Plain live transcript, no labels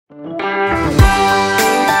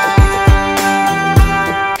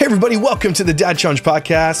Welcome to the Dad Challenge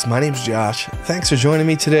Podcast. My name's Josh. Thanks for joining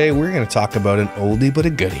me today. We're going to talk about an oldie but a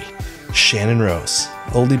goodie. Channon Rose.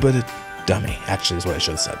 Oldie but a dummy, actually, is what I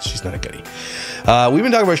should have said. She's not a goodie. We've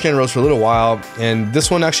been talking about Channon Rose for a little while, and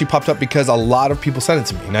this one actually popped up because a lot of people sent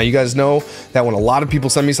it to me. Now, you guys know that when a lot of people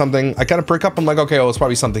send me something, I kind of perk up. I'm like, okay, well, it's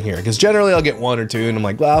probably something here. Because generally, I'll get one or two, and I'm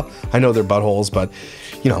like, well, I know they're buttholes, but,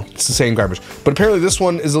 you know, it's the same garbage. But apparently, this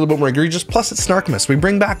one is a little bit more egregious. Plus, it's Snarkmas. We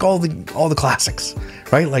bring back all the classics,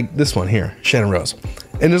 right? Like this one here, Channon Rose.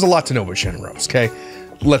 And there's a lot to know about Channon Rose, okay?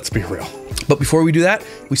 Let's be real. But before we do that,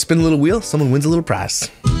 we spin a little wheel. Someone wins a little prize.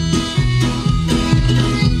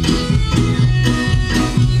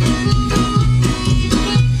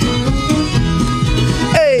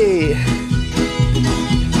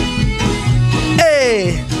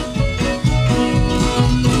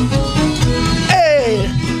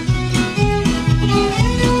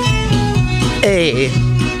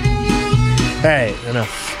 Hey,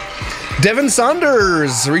 enough. Devin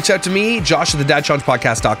Saunders, reach out to me, Josh at the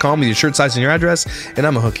dadchallengepodcast.com with your shirt size and your address, and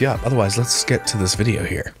I'm gonna hook you up. Otherwise, let's get to this video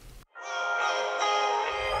here.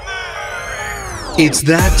 It's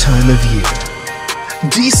that time of year.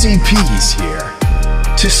 DCP's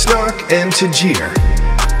here to snark and to jeer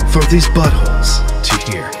for these buttholes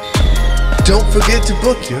to hear. Don't forget to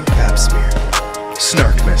book your pap smear.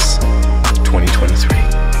 Snarkmas 2023.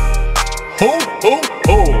 Ho, ho,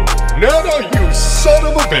 ho! No, you son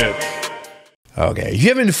of a bitch! Okay, if you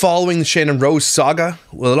haven't been following the Channon Rose saga,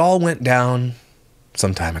 well, it all went down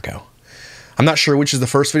some time ago. I'm not sure which is the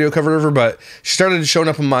first video covered of her, but she started showing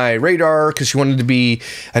up on my radar because she wanted to be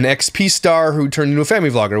an XP star who turned into a family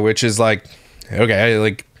vlogger, which is like, okay,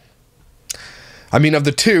 like, I mean, of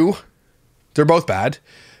the two, they're both bad.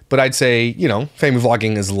 But I'd say, you know, family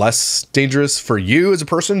vlogging is less dangerous for you as a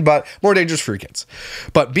person, but more dangerous for your kids.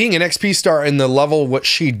 But being an XP star in the level what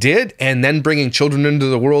she did, and then bringing children into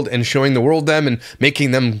the world and showing the world them and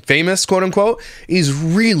making them famous, quote unquote, is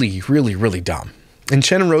really, really, really dumb. And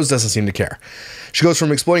Channon Rose doesn't seem to care. She goes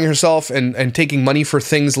from exploiting herself and taking money for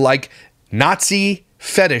things like Nazi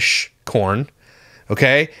fetish corn,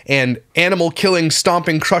 okay, and animal killing,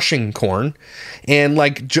 stomping, crushing corn, and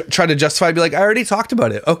like try to justify, be like, I already talked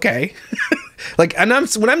about it, okay. Like, and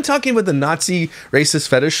when I'm talking about the Nazi racist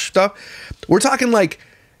fetish stuff, we're talking like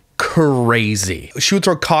crazy. She would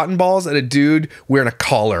throw cotton balls at a dude wearing a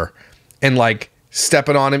collar and like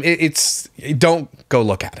stepping on him. Don't go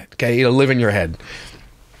look at it, okay? It'll live in your head.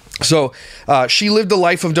 So she lived a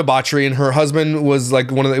life of debauchery, and her husband was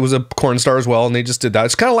like it was a corn star as well, and they just did that.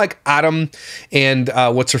 It's kind of like Adam and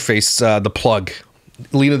what's her face, the plug,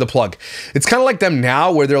 Lena the plug. It's kind of like them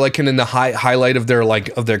now, where they're like in the highlight of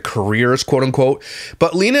their careers, quote unquote.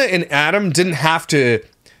 But Lena and Adam didn't have to,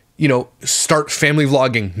 you know, start family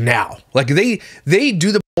vlogging now. Like they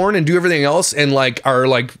do the porn and do everything else, and like are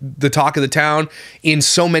like the talk of the town in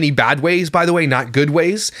so many bad ways, by the way, not good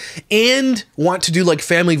ways, and want to do like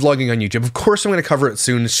family vlogging on YouTube. Of course, I'm going to cover it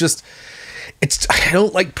soon. I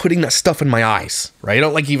don't like putting that stuff in my eyes, right? I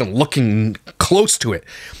don't like even looking close to it,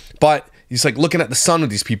 but it's like looking at the sun with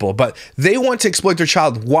these people. But they want to exploit their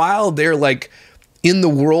child while they're like in the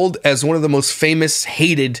world as one of the most famous,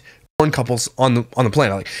 hated porn couples on the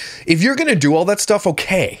planet. Like, if you're going to do all that stuff,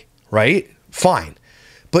 okay, right? Fine.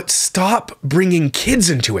 But stop bringing kids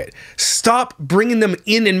into it. Stop bringing them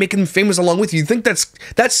in and making them famous along with you. You think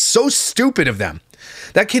that's so stupid of them.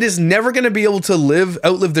 That kid is never going to be able to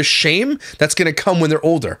outlive the shame that's going to come when they're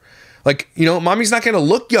older. Like, you know, mommy's not going to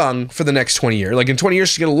look young for the next 20 years. Like, in 20 years,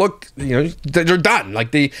 she's going to look, you know, they're done.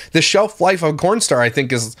 Like, the shelf life of a corn star, I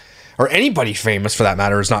think, is, or anybody famous for that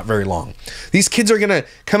matter, is not very long. These kids are going to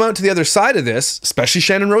come out to the other side of this, especially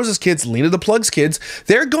Channon Rose's kids, Lena the Plug's kids.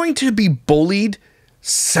 They're going to be bullied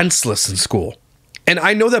senseless in school. And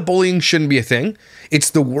I know that bullying shouldn't be a thing. It's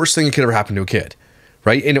the worst thing that could ever happen to a kid,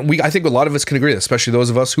 right? And I think a lot of us can agree, especially those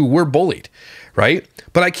of us who were bullied, right?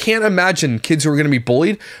 But I can't imagine kids who are going to be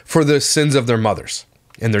bullied for the sins of their mothers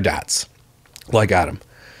and their dads, like Adam.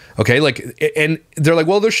 Okay, like, and they're like,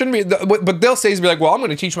 well, there shouldn't be, but they'll say, well, I'm going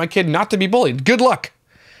to teach my kid not to be bullied. Good luck.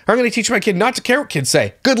 I'm going to teach my kid not to care what kids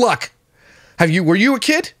say. Good luck. Were you a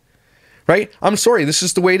kid? Right? I'm sorry, this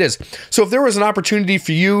is the way it is. So if there was an opportunity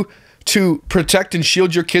for you to protect and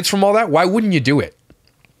shield your kids from all that, why wouldn't you do it?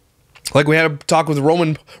 Like we had a talk with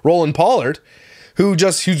Roland Pollard, who's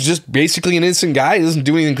just basically an innocent guy. He doesn't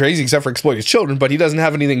do anything crazy except for exploit his children, but he doesn't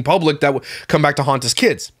have anything public that would come back to haunt his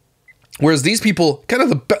kids. Whereas these people, kind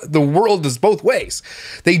of the world is both ways.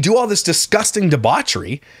 They do all this disgusting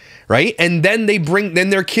debauchery, right? And then then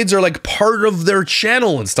their kids are like part of their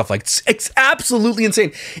channel and stuff like it's absolutely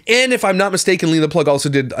insane. And if I'm not mistaken, Lena the Plug also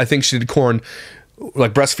did, I think she did corn,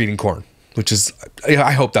 like breastfeeding corn. which is,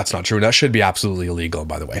 I hope that's not true. That should be absolutely illegal,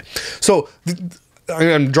 by the way. So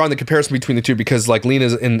I'm drawing the comparison between the two because like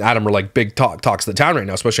Lena and Adam are like big talks of the town right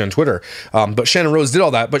now, especially on Twitter. But Shannon Rose did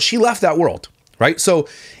all that, but she left that world, right? So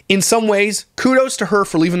in some ways, kudos to her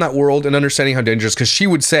for leaving that world and understanding how dangerous, because she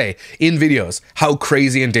would say in videos how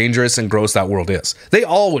crazy and dangerous and gross that world is. They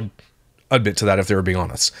all would admit to that if they were being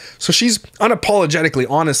honest. So she's unapologetically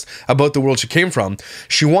honest about the world she came from.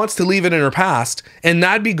 She wants to leave it in her past, and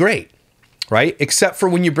that'd be great, right? Except for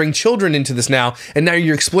when you bring children into this now, and now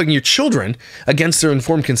you're exploiting your children against their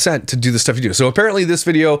informed consent to do the stuff you do. So apparently this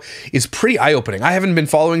video is pretty eye-opening. I haven't been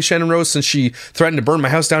following Shannon Rose since she threatened to burn my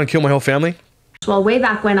house down and kill my whole family. Well, way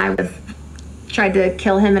back when I tried to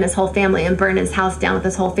kill him and his whole family and burn his house down with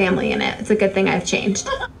his whole family in it. It's a good thing I've changed.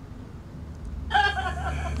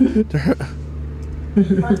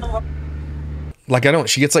 Like,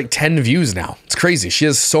 she gets like 10 views now. It's crazy. She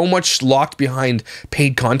has so much locked behind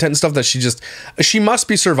paid content and stuff that she must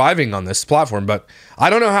be surviving on this platform, but I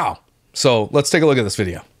don't know how. So let's take a look at this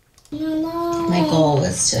video. My goal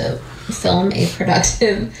was to film a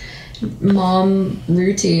productive mom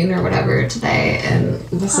routine or whatever today, and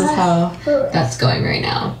this is how that's going right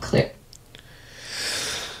now. Clear.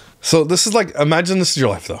 So this is like, imagine this is your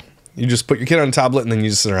life though. You just put your kid on a tablet and then you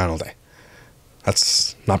just sit around all day.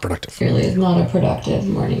 That's not productive. Really is not a productive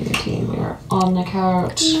morning routine. We are on the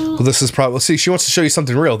couch. Well, this is probably, see, she wants to show you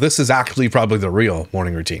something real. This is actually probably the real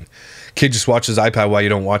morning routine. Kid just watches iPad while you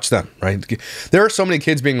don't watch them, right? There are so many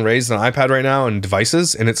kids being raised on iPad right now and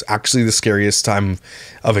devices, and it's actually the scariest time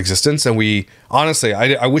of existence. And we, honestly,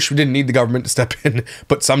 I wish we didn't need the government to step in,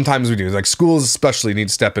 but sometimes we do. Like schools especially need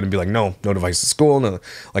to step in and be like, no device at school, no,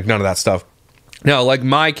 like none of that stuff. Now, like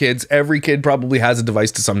my kids, every kid probably has a device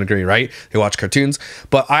to some degree, right? They watch cartoons,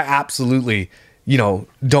 but I absolutely,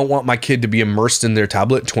 don't want my kid to be immersed in their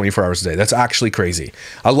tablet 24 hours a day. That's actually crazy.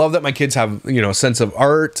 I love that my kids have, a sense of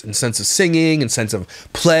art and sense of singing and sense of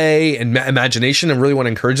play and imagination, and really want to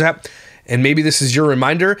encourage that. And maybe this is your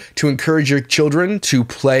reminder to encourage your children to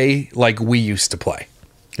play like we used to play.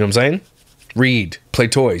 You know what I'm saying? Read, play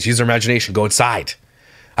toys, use their imagination, go inside.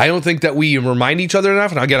 I don't think that we remind each other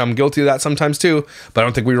enough, and again, I'm guilty of that sometimes too, but I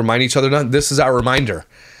don't think we remind each other enough. This is our reminder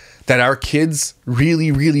that our kids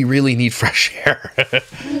really, really, really need fresh air.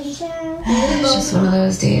 It's just one of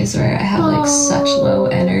those days where I have like such low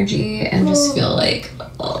energy and just feel like,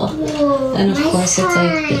 oh. And of course it's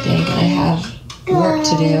like the day that I have work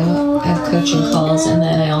to do. I have coaching calls, and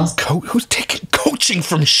then I also... Who's taking coaching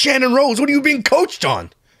from Shannon Rose? What are you being coached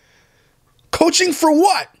on? Coaching for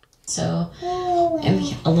what? So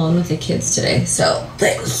I'm alone with the kids today. So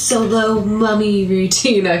the solo mommy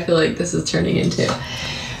routine I feel like this is turning into.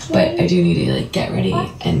 But I do need to like get ready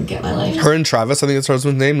and get my life. Her and Travis, I think it's her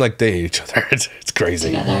husband's name, like they hate each other. It's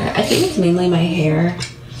crazy. Together. I think it's mainly my hair.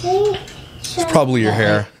 It's probably your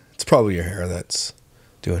hair. It's probably your hair that's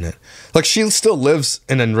doing it. Like she still lives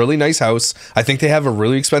in a really nice house. I think they have a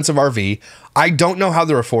really expensive RV. I don't know how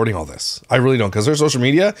they're affording all this. I really don't, because their social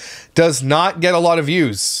media does not get a lot of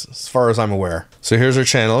views as far as I'm aware. So here's her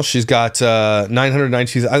channel. She's got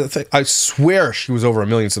 992. I swear she was over 1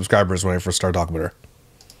 million subscribers when I first started talking about her.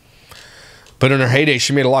 But in her heyday,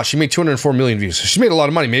 she made a lot. She made 204 million views. So she made a lot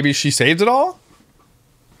of money. Maybe she saved it all.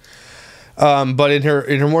 But in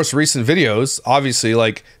her most recent videos, obviously,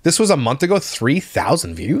 like this was a month ago,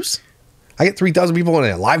 3,000 views. I get 3,000 people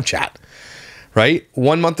in a live chat, right?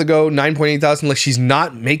 1 month ago, 9.8 thousand. Like she's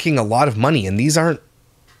not making a lot of money, and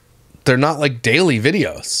they're not like daily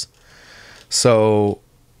videos. So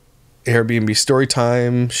Airbnb story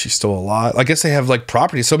time, she stole a lot. I guess they have like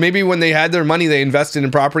properties. So maybe when they had their money, they invested in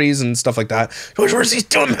properties and stuff like that. Where's these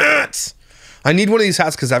dumb hats? I need one of these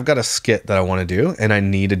hats because I've got a skit that I want to do, and I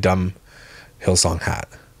need a dumb Hillsong hat.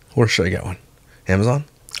 Where should I get one? Amazon?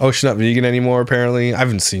 Oh, she's not vegan anymore, apparently. I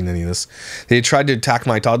haven't seen any of this. They tried to attack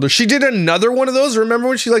my toddler. She did another one of those. Remember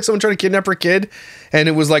when someone tried to kidnap her kid and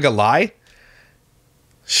it was like a lie?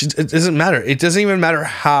 It doesn't matter. It doesn't even matter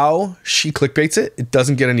how she clickbaits it. It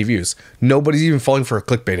doesn't get any views. Nobody's even falling for a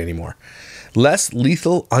clickbait anymore. Less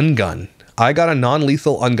lethal ungun. I got a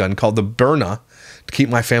non-lethal ungun called the Burna to keep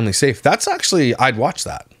my family safe. That's actually, I'd watch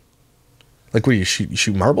that. Like, what, you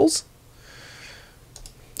shoot marbles?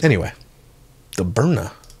 Anyway, the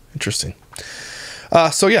Burna. Interesting.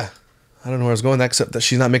 So yeah, I don't know where I was going with that, except that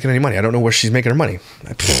she's not making any money. I don't know where she's making her money.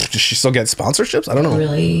 Does she still get sponsorships? I don't know. It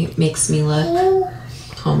really makes me look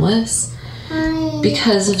homeless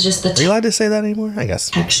because of just the... Are you allowed to say that anymore? I guess.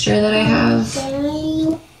 Texture that I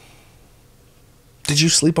have. Did you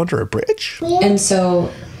sleep under a bridge? And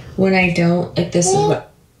so when I don't, like, this is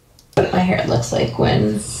what my hair looks like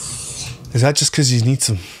when... Is that just because you need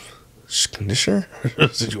some Conditioner?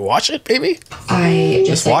 Did you wash it, baby? I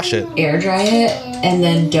just wash it. air dry it and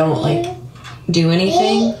then don't like do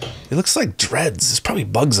anything. It looks like dreads. There's probably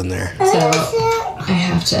bugs in there. So I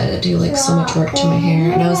have to do like so much work to my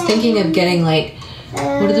hair. And I was thinking of getting like,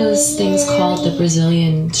 what are those things called? The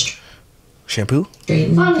Brazilian shampoo?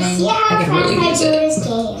 Straightening thing. I could really use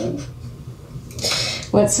it.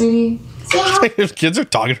 What, sweetie? Kids are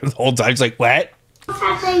talking to her the whole time. She's like, what?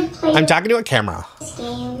 I'm talking to a camera.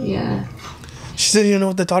 Yeah. She said, you know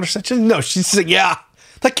what the daughter said? She said, no, she said, yeah.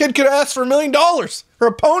 That kid could have asked for $1 million or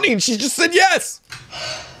a pony, and she just said yes.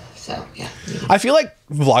 So, yeah. I feel like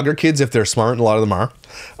vlogger kids, if they're smart, and a lot of them are,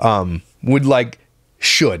 would like,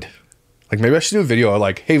 should. Like, maybe I should do a video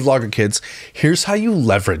like, hey, vlogger kids, here's how you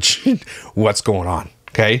leverage what's going on,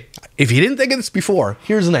 okay? If you didn't think of this before,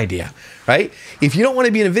 here's an idea, right? If you don't want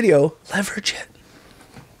to be in a video, leverage it.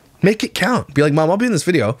 Make it count. Be like, Mom, I'll be in this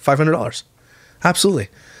video, $500. Absolutely.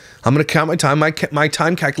 I'm going to count my time, my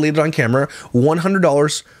time calculated on camera,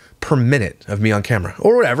 $100 per minute of me on camera.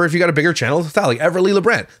 Or whatever, if you got a bigger channel, like Everly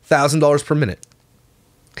LeBrant, $1,000 per minute.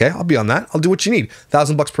 Okay, I'll be on that. I'll do what you need.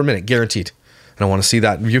 $1,000 per minute, guaranteed. And I want to see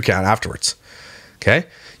that view count afterwards. Okay,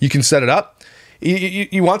 you can set it up.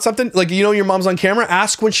 You want something, like, you know your mom's on camera?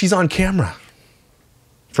 Ask when she's on camera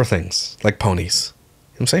for things, like ponies. You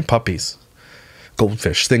know what I'm saying? Puppies.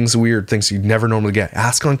 Goldfish, things weird, things you'd never normally get.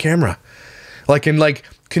 Ask on camera. Like, and like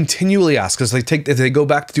continually ask, because if they go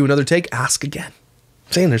back to do another take, ask again.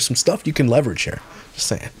 I'm saying there's some stuff you can leverage here. Just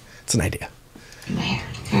saying. It's an idea. My hair.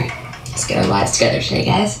 Alright. Let's get our lives together today,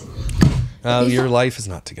 guys. Your life is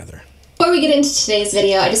not together. Before we get into today's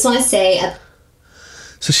video, I just want to say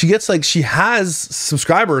so she gets like, she has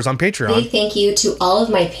subscribers on Patreon. big thank you to all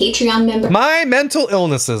of my Patreon members. My mental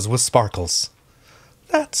illnesses with sparkles.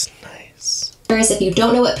 That's nice. If you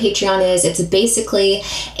don't know what Patreon is, it's basically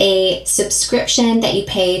a subscription that you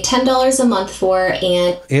pay $10 a month for,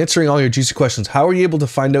 and answering all your juicy questions. How are you able to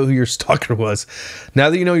find out who your stalker was? Now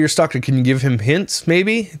that you know your stalker, can you give him hints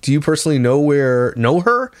maybe? Do you personally know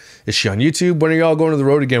her? Is she on YouTube? When are y'all going to the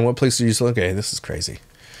road again? What place are you still? Okay, this is crazy.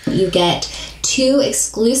 You get 2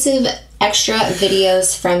 exclusive extra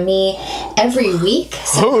videos from me every week.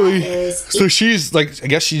 So she's like, I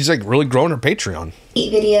guess she's like really growing her Patreon.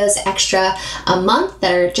 8 videos extra a month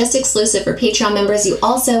that are just exclusive for Patreon members. You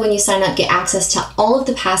also, when you sign up, get access to all of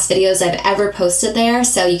the past videos I've ever posted there.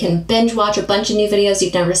 So you can binge watch a bunch of new videos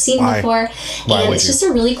you've never seen before. And it's just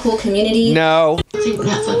a really cool community. No. I think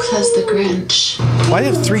Netflix has The Grinch. Why do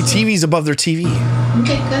they have 3 TVs above their TV?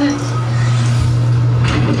 Okay, good.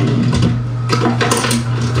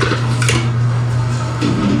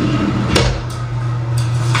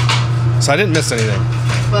 So I didn't miss anything.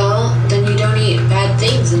 Well, then you don't eat bad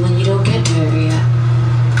things and then you don't get diarrhea.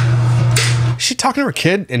 Is she talking to her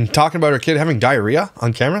kid and talking about her kid having diarrhea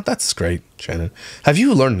on camera? That's great, Shannon. Have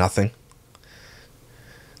you learned nothing?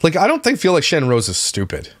 Like, I don't feel like Shannon Rose is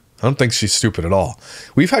stupid. I don't think she's stupid at all.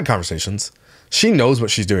 We've had conversations. She knows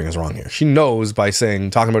what she's doing is wrong here. She knows by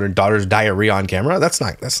talking about her daughter's diarrhea on camera. That's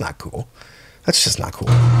not cool. That's just not cool.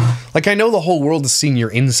 Like, I know the whole world is seeing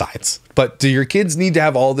your insides, but do your kids need to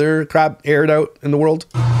have all their crap aired out in the world?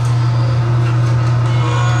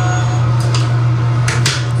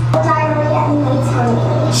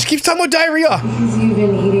 She keeps talking about diarrhea. Because you've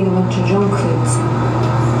been eating a bunch of junk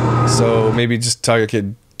foods. So maybe just tell your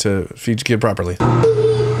kid to feed your kid properly.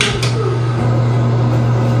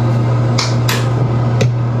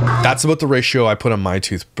 That's about the ratio I put on my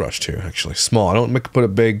toothbrush too, actually. Small. I don't put a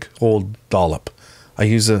big old dollop. I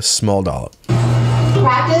use a small dollop.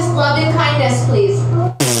 Practice love and kindness,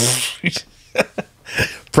 please.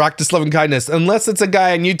 Practice love and kindness. Unless it's a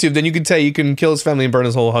guy on YouTube, then you can say you can kill his family and burn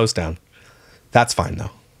his whole house down. That's fine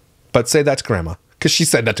though. But say that to Grandma, because she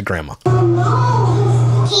said that to Grandma.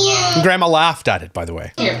 And Grandma laughed at it, by the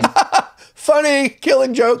way. Here. Funny,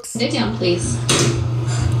 killing jokes. Sit down, please.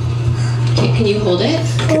 Okay, can you hold it?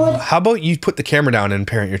 How about you put the camera down and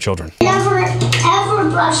parent your children? Never ever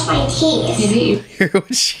brush my teeth. Maybe. Hear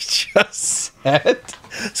what she just said?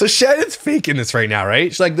 So Shannon's faking this right now, right?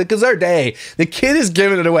 She's like, because our day, the kid is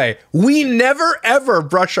giving it away. We never ever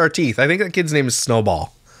brush our teeth. I think that kid's name is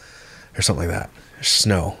Snowball or something like that. Or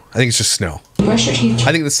Snow. I think it's just Snow. Brush your teeth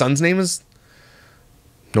I think the son's name is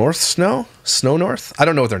North Snow? Snow North? I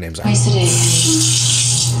don't know what their names are. twice a day.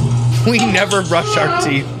 We never brush our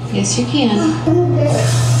teeth. Yes, you can.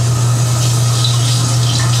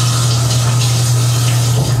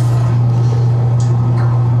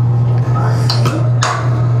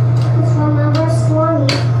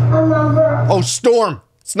 Oh, storm.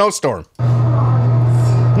 Snowstorm.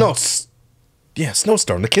 No, yeah,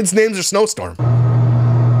 Snowstorm. The kids' names are Snowstorm.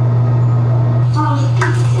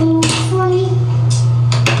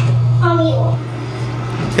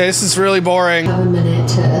 Okay, this is really boring. Have a minute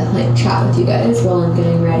to like chat with you guys while I'm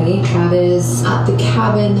getting ready. Trav is at the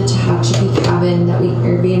cabin, the Tehachapi cabin that we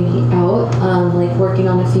Airbnb out, like working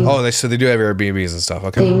on a few. Oh, so they do have Airbnbs and stuff.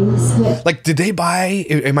 Okay. Things. Like, did they buy?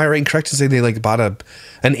 Am I right and correct to say they like bought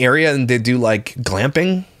an area and they do like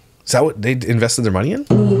glamping? Is that what they invested their money in?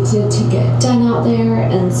 Needed to get done out there,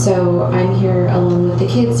 and so I'm here along with the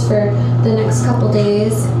kids for the next couple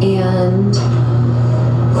days, and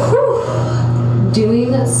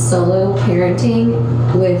doing solo parenting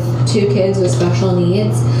with 2 kids with special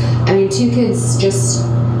needs. I mean, 2 kids just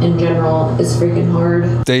in general is freaking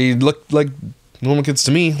hard. They look like normal kids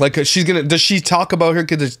to me. Like, does she talk about her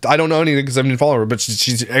kids? I don't know anything because I didn't follow her, but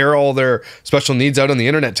she's air all their special needs out on the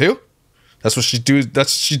internet too. That's what she's doing.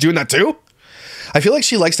 She's doing that too. I feel like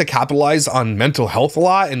she likes to capitalize on mental health a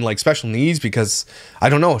lot and like special needs because I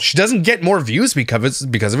don't know. She doesn't get more views because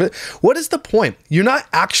of it. What is the point? You're not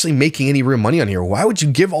actually making any real money on here. Why would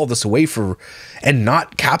you give all this away and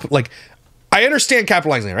not like? I understand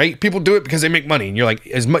capitalizing, right? People do it because they make money, and you're like,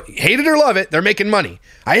 hate it or love it, they're making money.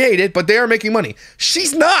 I hate it, but they are making money.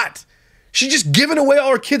 She's not. She's just giving away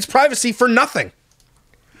all her kids' privacy for nothing.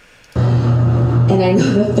 And I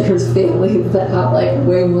know that there's families that have like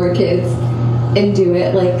way more kids and do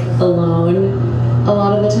it like alone a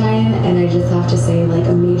lot of the time, and I just have to say like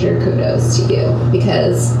a major kudos to you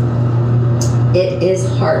because it is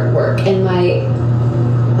hard work in my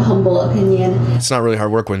humble opinion. It's not really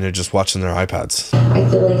hard work when they're just watching their iPads. I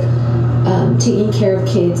feel like taking care of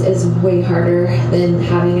kids is way harder than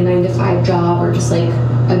having a 9-to-5 job or just like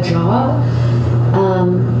a job,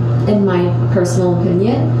 in my personal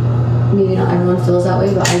opinion. Maybe not everyone feels that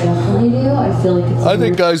way, but I definitely do. I feel like it's... I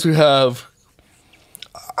think guys who have...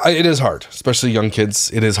 it is hard, especially young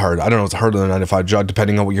kids. It is hard. I don't know, it's harder than a 9-to-5 job,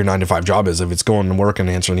 depending on what your 9-to-5 job is. If it's going to work and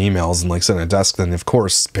answering emails and like sitting at a desk, then of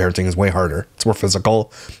course, parenting is way harder. It's more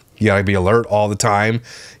physical. You gotta be alert all the time.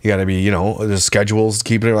 You gotta be, there's schedules,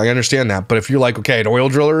 keeping it. I understand that. But if you're like, okay, an oil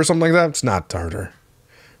driller or something like that, it's not harder.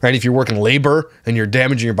 Right? If you're working labor and you're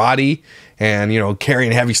damaging your body and,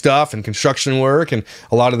 carrying heavy stuff and construction work and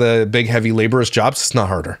a lot of the big, heavy laborious jobs, it's not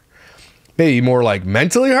harder. Maybe more like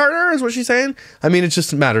mentally harder is what she's saying. I mean, it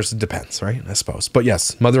just matters. It depends, right? I suppose. But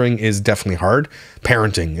yes, mothering is definitely hard.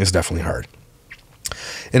 Parenting is definitely hard.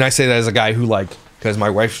 And I say that as a guy who because my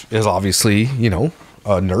wife is obviously,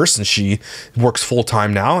 a nurse and she works full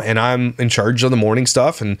time now, and I'm in charge of the morning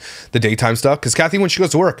stuff and the daytime stuff. Because Kathy, when she goes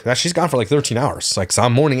to work, she's gone for like 13 hours. So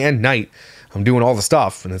I'm morning and night. I'm doing all the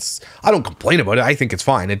stuff, and I don't complain about it. I think it's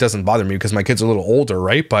fine. It doesn't bother me because my kids are a little older,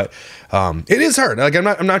 right? But it is hard. Like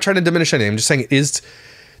I'm not trying to diminish anything. I'm just saying it is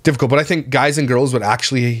difficult. But I think guys and girls would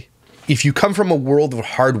actually, if you come from a world of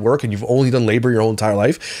hard work and you've only done labor your whole entire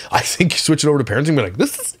life, I think you switch it over to parenting and be like,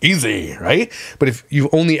 this is easy, right? But if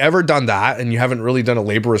you've only ever done that and you haven't really done a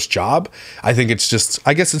laborious job, I think it's just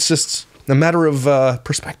a matter of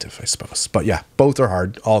perspective, I suppose. But yeah, both are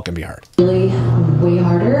hard. All can be hard. Really way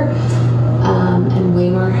harder. And way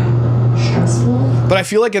more stressful. But I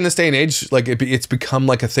feel like in this day and age, like it's become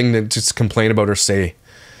like a thing to just complain about or say,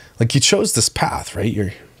 like, you chose this path, right?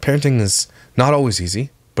 Your parenting is not always easy,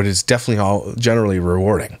 but it's definitely generally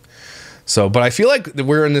rewarding. So, but I feel like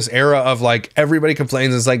we're in this era of like everybody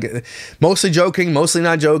complains. It's like mostly joking, mostly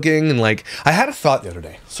not joking. And like, I had a thought the other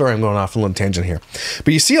day. Sorry, I'm going off a little tangent here.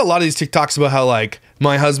 But you see a lot of these TikToks about how like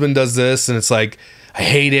my husband does this and it's like, I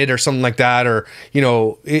hate it or something like that, or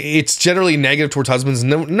it's generally negative towards husbands.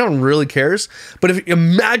 No one really cares. But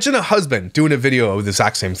imagine a husband doing a video of the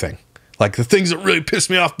exact same thing, like the things that really piss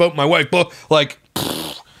me off about my wife, but like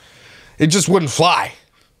it just wouldn't fly.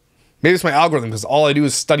 Maybe it's my algorithm because all I do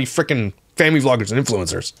is study freaking family vloggers and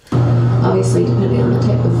influencers. Obviously, depending on the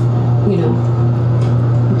type of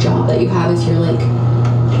job that you have, if you're like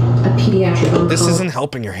a pediatric. This isn't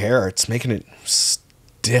helping your hair. It's making it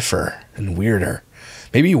stiffer and weirder.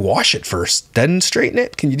 Maybe you wash it first, then straighten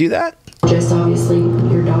it. Can you do that? Just obviously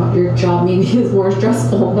your job maybe is more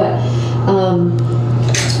stressful, but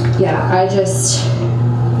yeah, I just...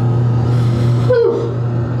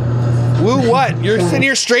 Woo what? You're sitting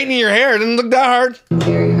here straightening your hair. It didn't look that hard.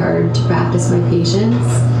 Very hard to practice my patience,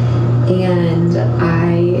 and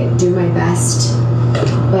I do my best,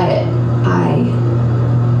 but I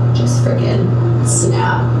just friggin'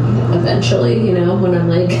 snap eventually, when I'm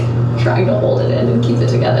like trying to hold it in and keep it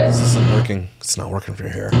together. This isn't working. It's not working for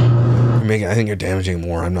your hair. I think you're damaging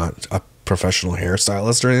more. I'm not a professional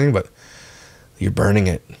hairstylist or anything, but you're burning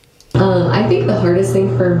it. I think the hardest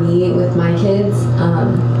thing for me with my kids,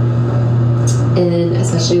 and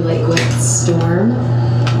especially like with Storm,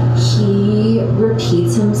 he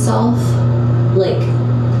repeats himself like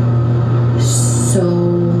so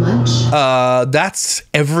much. That's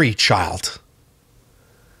every child.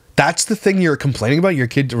 That's the thing you're complaining about? Your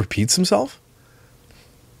kid repeats himself?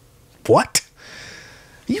 What?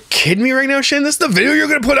 Are you kidding me right now, Shane? This is the video you're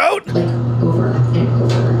going to put out? Like over and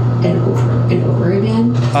over and over and over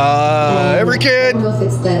again. Every kid. I don't know if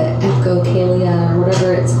it's the echocalea or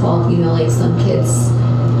whatever it's called. You know, like some kids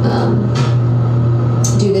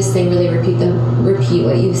do this thing where they repeat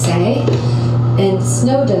what you say. And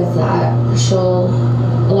Snow does that.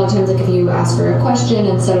 A lot of times, like if you ask her a question,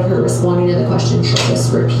 instead of her responding to the question, she'll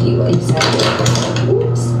just repeat what you said.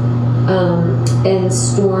 Oops. And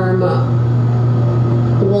Storm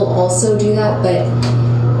will also do that, but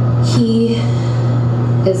he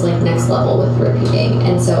is like next level with repeating,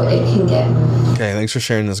 and so it can get... Okay, thanks for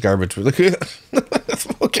sharing this garbage.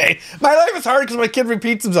 Okay, my life is hard because my kid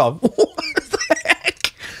repeats himself. What the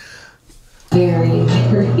heck? Very,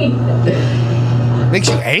 very... Makes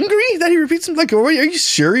you angry that he repeats him? Like, are you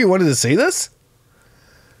sure you wanted to say this?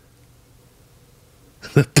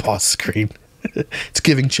 The pause screen. It's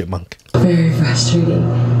giving chipmunk. Very frustrating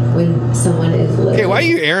when someone is literally... Okay, why are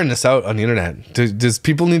you airing this out on the internet?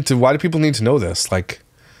 Why do people need to know this? Like,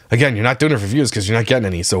 again, you're not doing it for views because you're not getting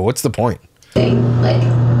any, so what's the point? Like,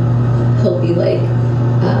 he'll be like,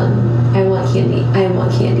 I want candy, I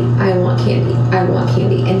want candy, I want candy, I want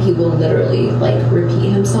candy, and he will literally like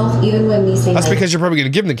repeat himself even when we say... That's because you're probably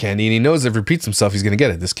going to give him the candy and he knows if he repeats himself he's going to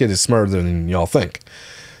get it. This kid is smarter than y'all think.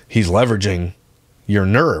 He's leveraging your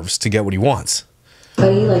nerves to get what he wants.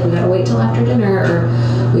 Buddy, like, we gotta wait till after dinner, or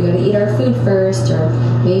we gotta eat our food first, or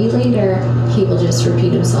maybe later. He will just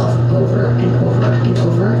repeat himself over and over and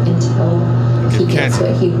over until he gets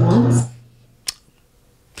what he wants.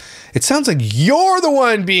 It sounds like you're the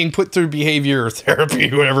one being put through behavior therapy,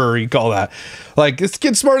 whatever you call that. Like, this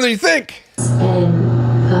kid's smarter than you think. And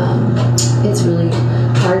it's really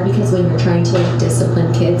hard because when you're trying to like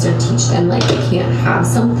discipline kids or teach them like they can't have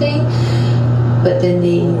something, but then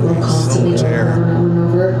they will constantly over and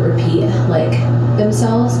over repeat like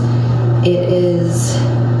themselves,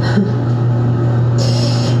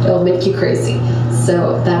 it'll make you crazy.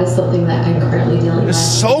 So that is something that I'm currently dealing with. There's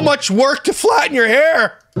so much work to flatten your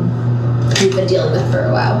hair. We've been dealing with for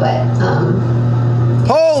a while, but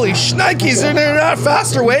holy shnikes, are there not a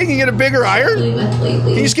faster way? Can you get a bigger iron? Can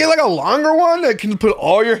you just get like a longer one that can put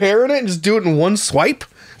all your hair in it and just do it in one swipe?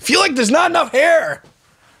 I feel like there's not enough hair.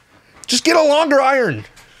 Just get a longer iron.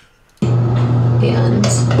 And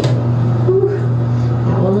that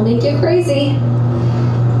one will make you crazy.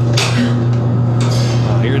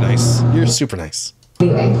 Oh, you're nice. You're super nice.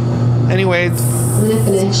 Anyways. I'm gonna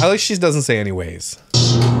finish. At least she doesn't say anyways.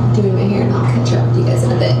 Doing my hair and I'll catch up with you guys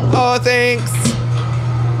in a bit. Oh, thanks.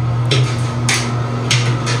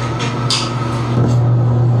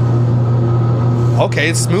 Okay,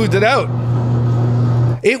 it smoothed it out.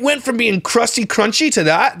 It went from being crusty crunchy to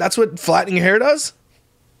that. That's what flattening your hair does?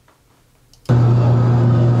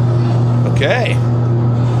 Okay.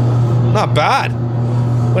 Not bad.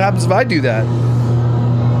 What happens if I do that?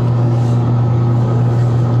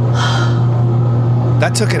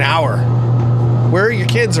 That took an hour. Where are your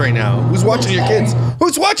kids right now? Who's watching your kids?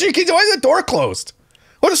 Who's watching your kids? Why is the door closed?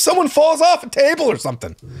 What if someone falls off a table or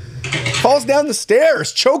something? Falls down the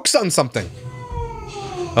stairs, chokes on something.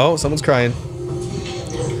 Oh, someone's crying.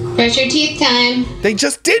 Brush your teeth time. They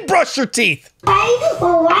just did brush your teeth. Why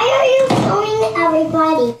are you showing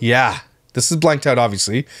everybody? Yeah, this is blanked out,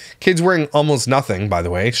 obviously. Kid's wearing almost nothing, by the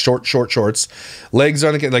way. Short shorts. Legs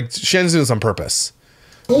on the kid. Like, Shannon's doing this on purpose.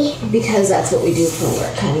 Because that's what we do for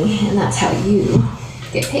work, honey. And that's how you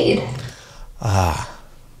get paid.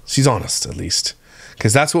 She's honest, at least.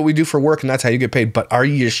 Because that's what we do for work, and that's how you get paid. But are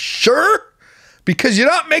you sure? Because you're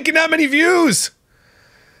not making that many views.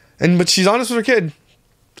 But she's honest with her kid.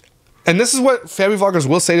 And this is what family vloggers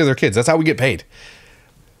will say to their kids. That's how we get paid.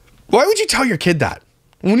 Why would you tell your kid that?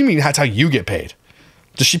 What do you mean that's how you get paid?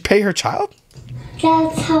 Does she pay her child?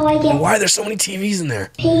 That's how I get Why are there so many TVs in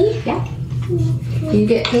there? paid. Yeah. You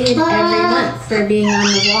get paid every month for being on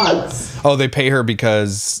the vlogs. Oh, they pay her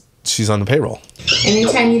because she's on the payroll.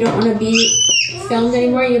 Anytime you don't want to be filmed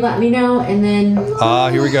anymore, you let me know, and then...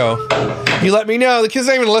 Here we go. You let me know. The kid's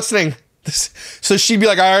not even listening. So she'd be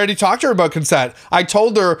like, I already talked to her about consent. I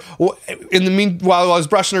told her in the meanwhile I was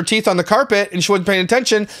brushing her teeth on the carpet and she wasn't paying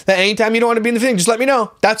attention that anytime you don't want to be in the thing, just let me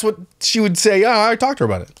know. That's what she would say. Yeah, I talked to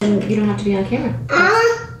her about it. And you don't have to be on camera.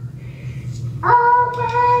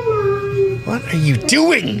 What are you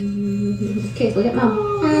doing? Okay, look at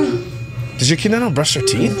Mom. Does your kid not brush their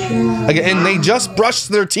teeth? And they just brushed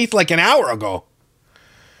their teeth like an hour ago.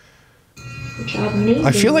 Good job, amazing.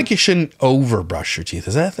 I feel like you shouldn't over brush your teeth.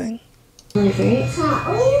 Is that a thing? Really great.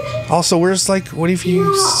 Also, where's like, what if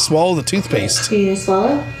you swallow the toothpaste? Do you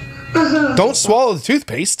swallow? Don't swallow the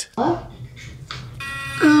toothpaste.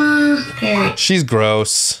 She's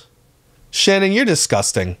gross. Shannon, you're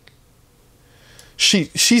disgusting.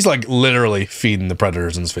 She's like literally feeding the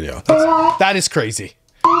predators in this video. That is crazy.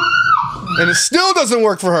 And it still doesn't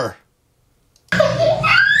work for her.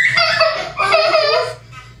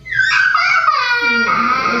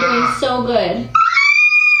 You're doing so good.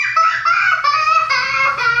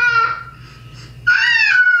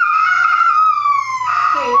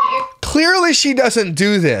 Clearly she doesn't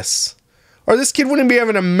do this. Or this kid wouldn't be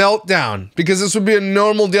having a meltdown because this would be a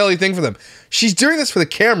normal daily thing for them. She's doing this for the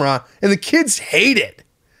camera and the kids hate it.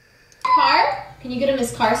 Car? Can you get him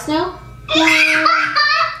his car snow?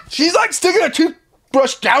 She's like sticking a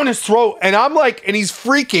toothbrush down his throat and I'm like, and he's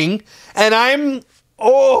freaking and I'm,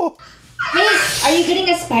 oh. Hey, are you getting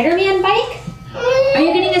a Spider-Man bike? Are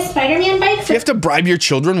you getting a Spider-Man bike? Do you have to bribe your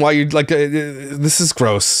children while you like, this is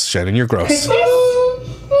gross, Shannon, you're gross. Christmas?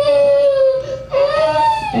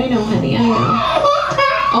 I know, honey, I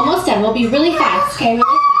know. Almost done. We'll be really fast, okay? Really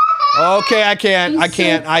fast. Okay, I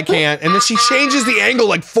can't. And then she changes the angle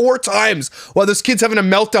like 4 times while this kid's having a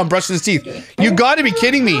meltdown brushing his teeth. You gotta be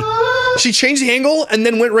kidding me. She changed the angle and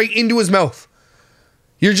then went right into his mouth.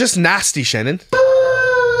 You're just nasty, Shannon.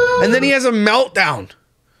 And then he has a meltdown.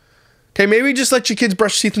 Okay, maybe just let your kids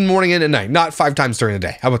brush teeth in the morning and at night, not 5 times during the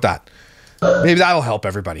day. How about that? Maybe that'll help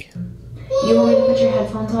everybody. You want me to put your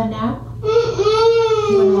headphones on now?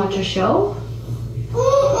 You want to watch a show? No?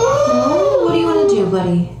 What do you want to do,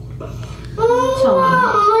 buddy? Tell me.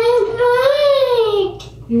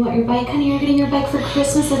 You want your bike, honey? You're getting your bike for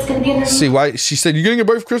Christmas? That's going to be underneath. See why she said you're getting a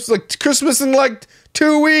bike for Christmas? Like Christmas in like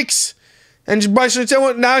 2 weeks. And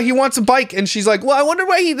now he wants a bike. And she's like, well, I wonder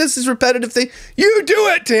why this is repetitive thing. You do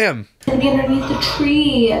it to him. It's going to be underneath the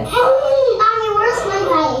tree. Mommy, where's my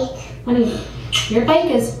bike? Honey, your bike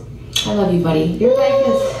is... I love you, buddy. Your bike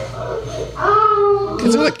is...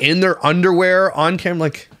 Because they're like in their underwear on camera.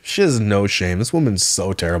 Like, she has no shame. This woman's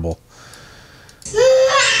so terrible.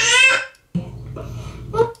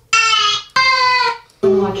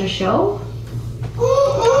 Watch a show? No?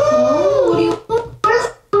 What do you...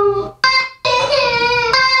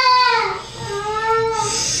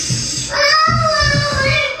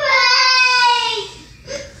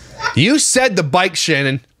 You said the bike,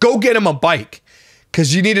 Shannon. Go get him a bike.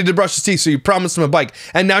 Because you needed to brush his teeth, so you promised him a bike.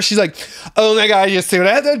 And now she's like, oh my God, you see what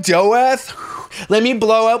I have to deal with? Let me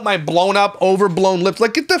blow out my blown up, overblown lips.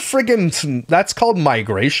 Like, get the friggin', that's called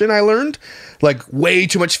migration, I learned. Like, way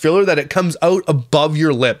too much filler that it comes out above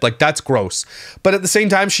your lip. Like, that's gross. But at the same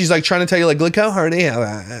time, she's like trying to tell you, like, look how hard I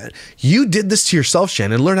have. You did this to yourself,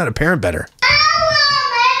 Shannon. Learn how to parent better.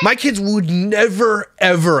 My kids would never,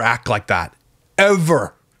 ever act like that.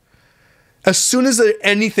 Ever. As soon as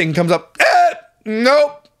anything comes up,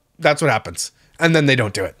 nope, that's what happens. And then they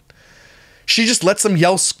don't do it. She just lets them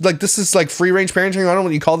yell, like this is like free range parenting. I don't know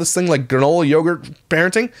what you call this thing, like granola yogurt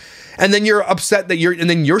parenting. And then you're upset that and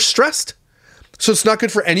then you're stressed. So it's not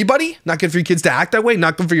good for anybody, not good for your kids to act that way,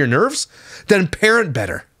 not good for your nerves. Then parent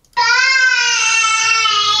better.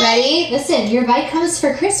 Ready? Listen, your bike comes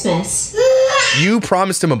for Christmas. You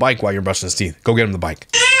promised him a bike while you're brushing his teeth. Go get him the bike.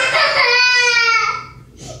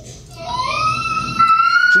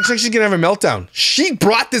 Looks like she's gonna have a meltdown. She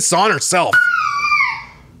brought this on herself.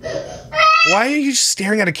 Why are you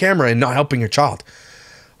staring at a camera and not helping your child?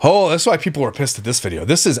 Oh, that's why people were pissed at this video.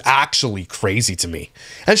 This is actually crazy to me.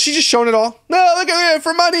 And she's just showing it all. No, look at it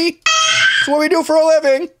for money. It's what we do for a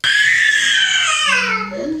living.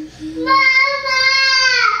 Mama!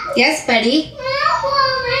 Yes, buddy.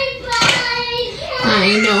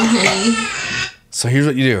 I know, honey. So here's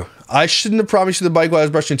what you do. I shouldn't have promised you the bike while I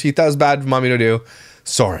was brushing teeth. That was bad for mommy to do.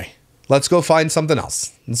 Sorry. Let's go find something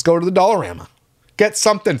else. Let's go to the Dollarama. Get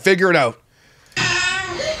something. Figure it out.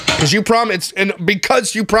 Because you promised, and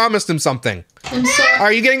because you promised him something. I'm sorry.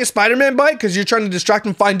 Are you getting a Spider-Man bike? Because you're trying to distract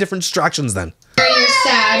him. Find different distractions then. You're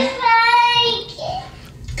sad.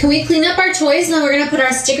 Can we clean up our toys and then we're gonna put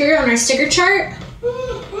our sticker on our sticker chart?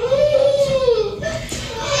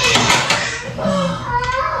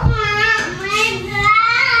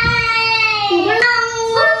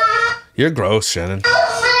 You're gross, Shannon.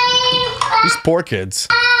 These poor kids.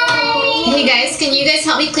 Hey guys, can you guys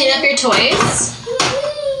help me clean up your toys?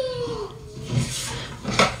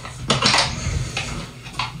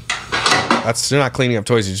 You're not cleaning up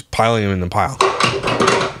toys, you're just piling them in the pile.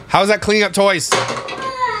 How is that cleaning up toys?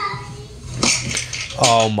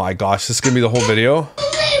 Oh my gosh, this is gonna be the whole video.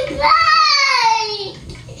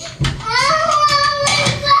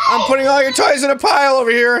 I'm putting all your toys in a pile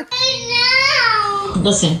over here.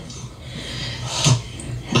 Listen,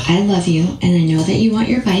 I love you, and I know that you want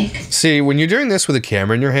your bike. See, when you're doing this with a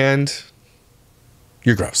camera in your hand,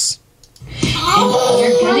 you're gross. And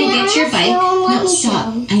you're gonna get your bike. No,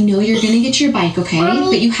 stop. I know you're gonna get your bike, okay?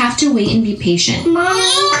 But you have to wait and be patient.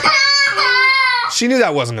 She knew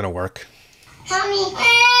that wasn't gonna work.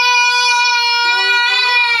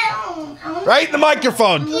 Right in the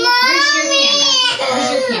microphone. Where's your camera?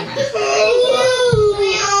 Where's your camera?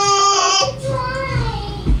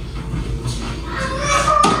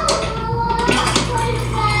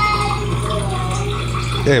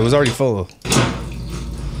 Yeah, it was already full.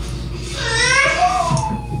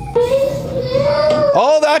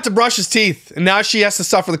 All that to brush his teeth, and now she has to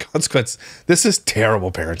suffer the consequence. This is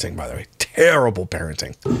terrible parenting, by the way. Terrible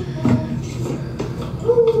parenting.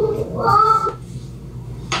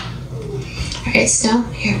 Alright, Snow,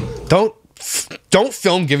 here. Don't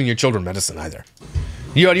film giving your children medicine either.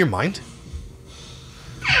 You out of your mind?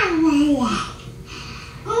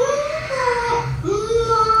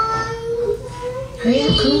 Hurry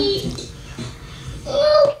up, come on.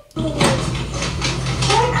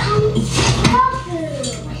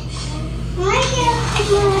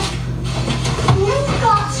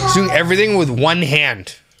 She's doing everything with one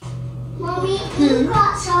hand. Mommy, you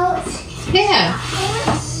got salt. Yeah.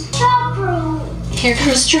 Trouble. Here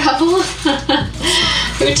comes trouble.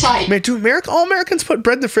 Who taught you Do all Americans put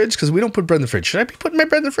bread in the fridge? Because we don't put bread in the fridge. Should I be putting my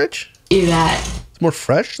bread in the fridge? that? It's more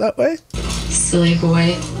fresh that way. Silly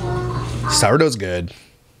boy. Sourdough's good.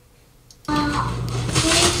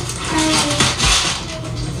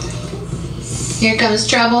 Here comes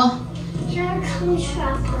trouble. Here comes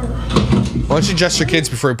trouble. Why don't you adjust your kids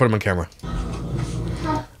before you put them on camera?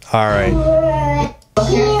 All right.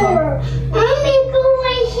 Here. Mommy, go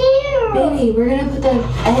right here. Baby, we're gonna put the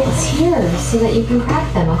eggs here so that you can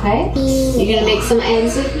crack them, okay? You gonna make some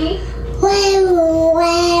eggs with me? Wow,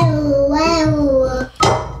 wow,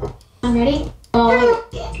 wow. I'm ready?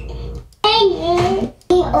 Hey,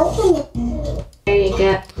 open it. There you go.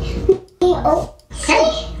 Okay.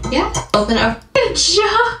 Yeah. Open up. Good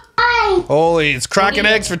job. Holy, it's cracking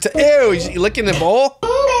eggs for ew, you licking the bowl?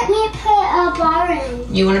 Let me put a bar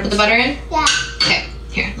in. You want to put the butter in? Yeah. Okay.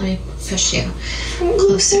 Here, let me push you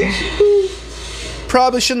closer.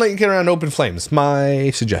 Probably shouldn't let you get around open flames.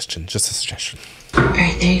 My suggestion, just a suggestion. All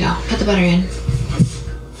right, there you go. Put the butter in.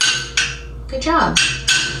 Good job.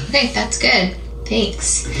 Okay, that's good.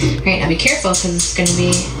 Thanks. All right, now be careful because it's going to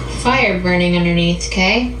be fire burning underneath,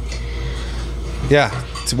 okay? Yeah,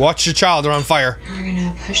 so watch your child, they're on fire. We're going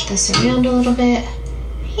to push this around a little bit.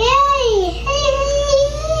 Yay!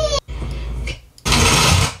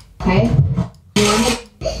 Okay. You want to...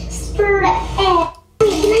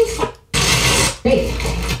 Great.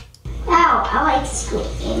 Wow, I like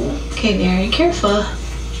scooping. Okay, very careful.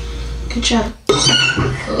 Good job.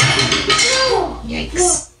 Oh,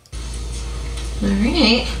 yikes. All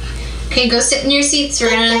right. Okay, go sit in your seats. We're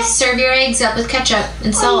gonna serve your eggs up with ketchup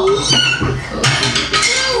and salt.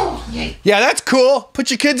 Yikes. Yeah, that's cool. Put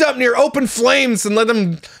your kids up near open flames and let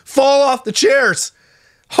them fall off the chairs.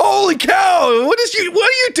 Holy cow! What are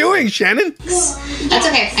you doing, Shannon? That's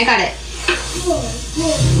okay. I got it.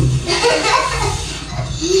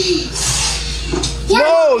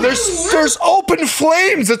 No, there's open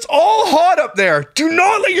flames. It's all hot up there. Do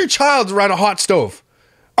not let your child around a hot stove.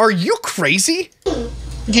 Are you crazy?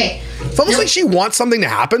 Okay. It's almost like she wants something to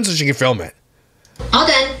happen so she can film it. All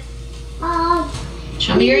done.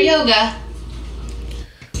 Show me your yoga.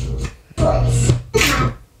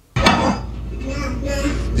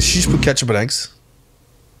 Did she just put ketchup on eggs?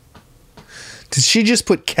 Did she just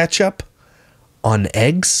put ketchup on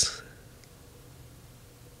eggs?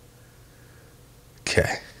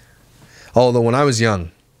 Okay. Although when I was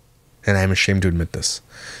young, and I'm ashamed to admit this,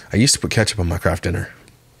 I used to put ketchup on my craft dinner.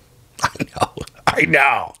 I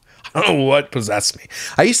know. I don't know what possessed me.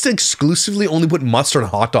 I used to exclusively only put mustard on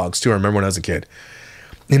hot dogs too. I remember when I was a kid.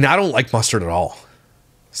 And I don't like mustard at all.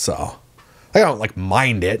 So, I don't like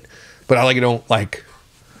mind it, but I don't like,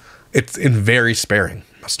 it's in very sparing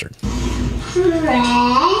mustard.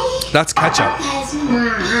 That's ketchup.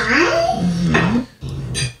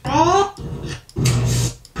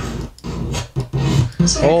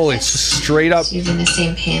 Holy, straight up. Using the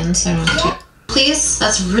same pan, so I don't have to. Please,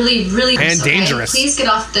 that's really, really and dangerous. Please get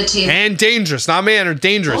off the table. And dangerous, not man, or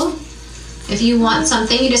dangerous. If you want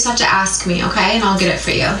something, you just have to ask me, okay? And I'll get it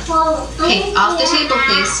for you. Okay, off the table,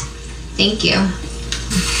 please. Thank you.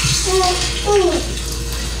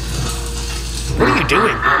 What are you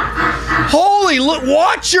doing? Holy, look,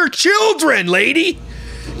 watch your children, lady.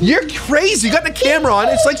 You're crazy. You got the camera on.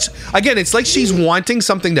 It's like, again, it's like she's wanting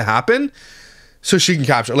something to happen so she can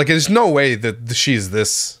capture. Like, there's no way that she's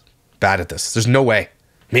this bad at this. There's no way.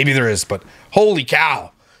 Maybe there is, but holy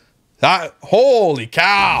cow. Holy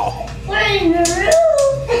cow. We're in the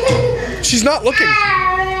room. She's not looking.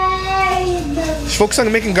 She's focused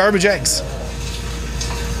on making garbage eggs.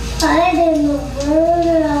 I'm in the room.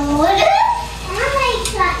 Oh my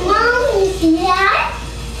God. Mom, you see that?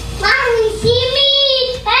 Mom, you see me?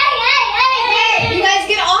 Hey. You guys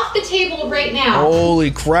get off the table right now.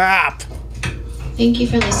 Holy crap. Thank you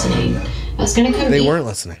for listening. I was gonna come They eat weren't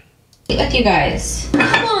listening. with you guys. Come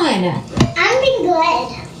on. I'm being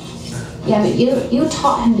good. Yeah, but you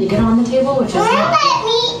taught him to get on the table, which is Don't not. let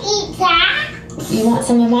me eat that. You want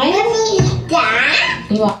some of mine? Let me eat that.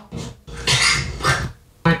 You want?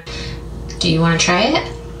 Do you want to try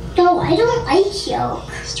it? No, I don't like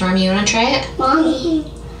yolk. Stormy, you want to try it? Mommy,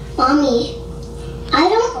 I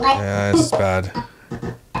don't like Yeah, it's bad.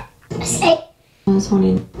 say I was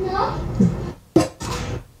wanting. no.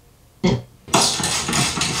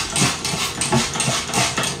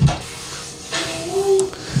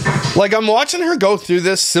 Like, I'm watching her go through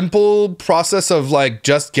this simple process of, like,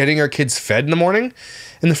 just getting her kids fed in the morning.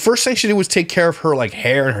 And the first thing she did was take care of her, like,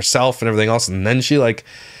 hair and herself and everything else. And then she, like,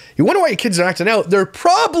 you wonder why your kids are acting out. They're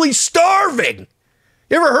probably starving.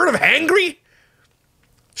 You ever heard of hangry?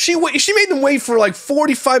 She made them wait for, like,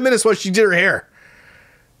 45 minutes while she did her hair.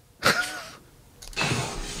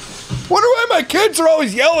 Wonder why my kids are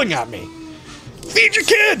always yelling at me. Feed your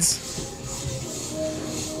kids.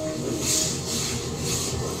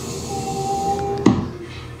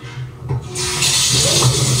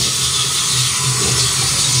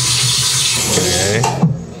 Okay.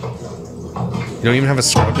 You don't even have a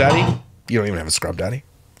scrub daddy? You don't even have a scrub daddy?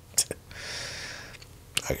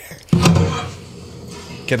 Okay.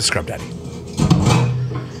 Get a scrub daddy.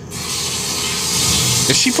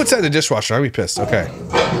 If she puts that in the dishwasher, I'll be pissed. Okay.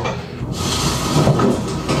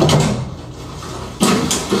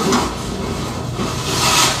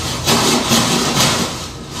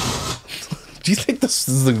 Do you think this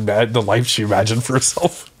is the life she imagined for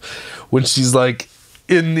herself when she's like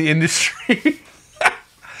in the industry?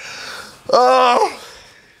 Oh,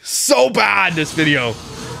 so bad, this video.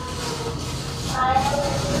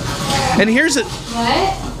 And here's it.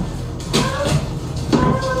 What?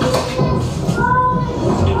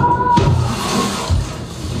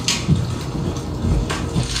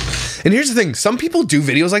 And here's the thing. Some people do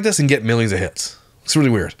videos like this and get millions of hits. It's really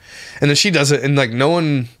weird. And then she does it and, like, no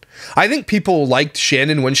one... I think people liked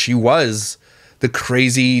Channon when she was the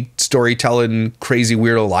crazy storytelling, crazy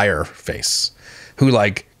weirdo liar face who,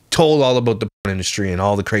 like, told all about the porn industry and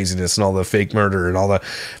all the craziness and all the fake murder and all the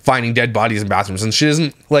finding dead bodies in bathrooms. And she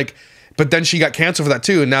doesn't, like... But then she got canceled for that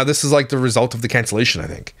too. And now this is, like, the result of the cancellation, I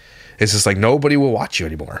think. It's just like, nobody will watch you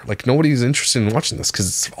anymore. Like, nobody's interested in watching this because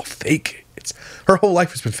it's all fake. It's her whole life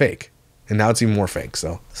has been fake. And now it's even more fake.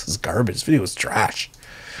 So this is garbage. This video is trash.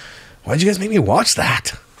 Why'd you guys make me watch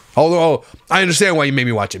that? Although I understand why you made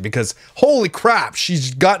me watch it, because holy crap,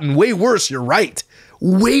 she's gotten way worse. You're right.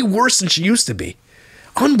 Way worse than she used to be.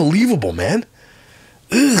 Unbelievable, man.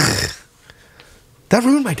 Ugh. That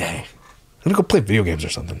ruined my day. I'm gonna go play video games or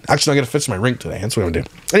something. Actually, I gotta fix my rink today. That's what I'm gonna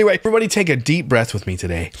do. Anyway, everybody take a deep breath with me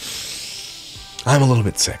today. I'm a little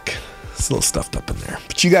bit sick. It's a little stuffed up in there.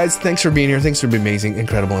 But you guys, thanks for being here. Thanks for being amazing,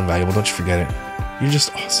 incredible, and valuable. Don't you forget it. You're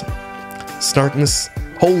just awesome. Snarkness.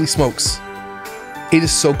 Holy smokes. It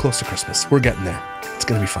is so close to Christmas. We're getting there. It's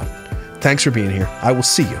going to be fun. Thanks for being here. I will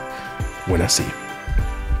see you when I see you.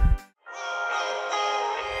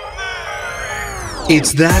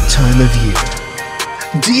 It's that time of year.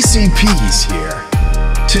 DCP's here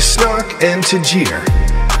to snark and to jeer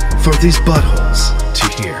for these buttholes to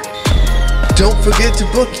hear. Don't forget to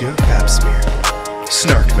book your pap smear.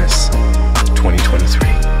 Snarkmas 2023.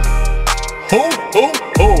 Ho, ho,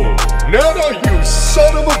 ho! Nana, you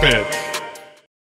son of a bitch!